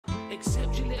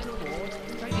accept your little award,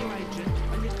 thank your agent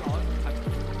and your God.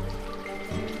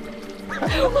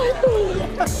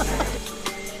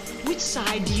 Which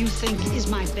side do you think is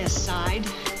my best side?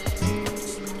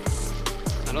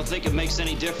 I don't think it makes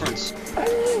any difference.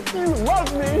 You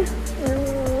love me. You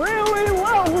really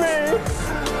love me.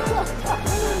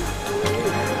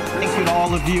 Thank you to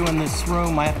all of you in this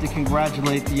room. I have to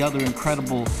congratulate the other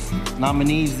incredible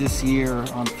nominees this year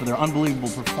for their unbelievable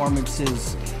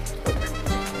performances.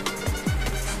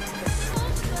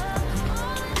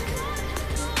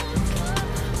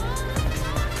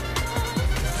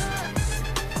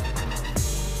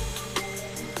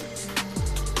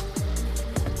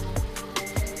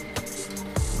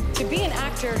 To be an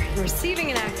actor,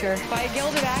 receiving an actor by a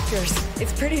guild of actors,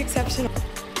 it's pretty exceptional.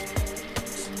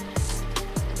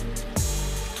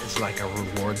 It's like a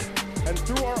reward. And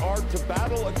through our art to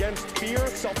battle against fear,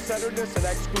 self-centeredness, and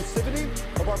exclusivity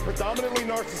of our predominantly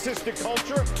narcissistic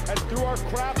culture, and through our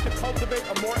craft to cultivate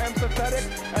a more empathetic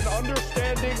and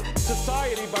understanding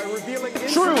society by revealing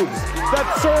truths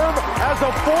that serve as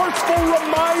a forceful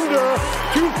reminder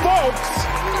to folks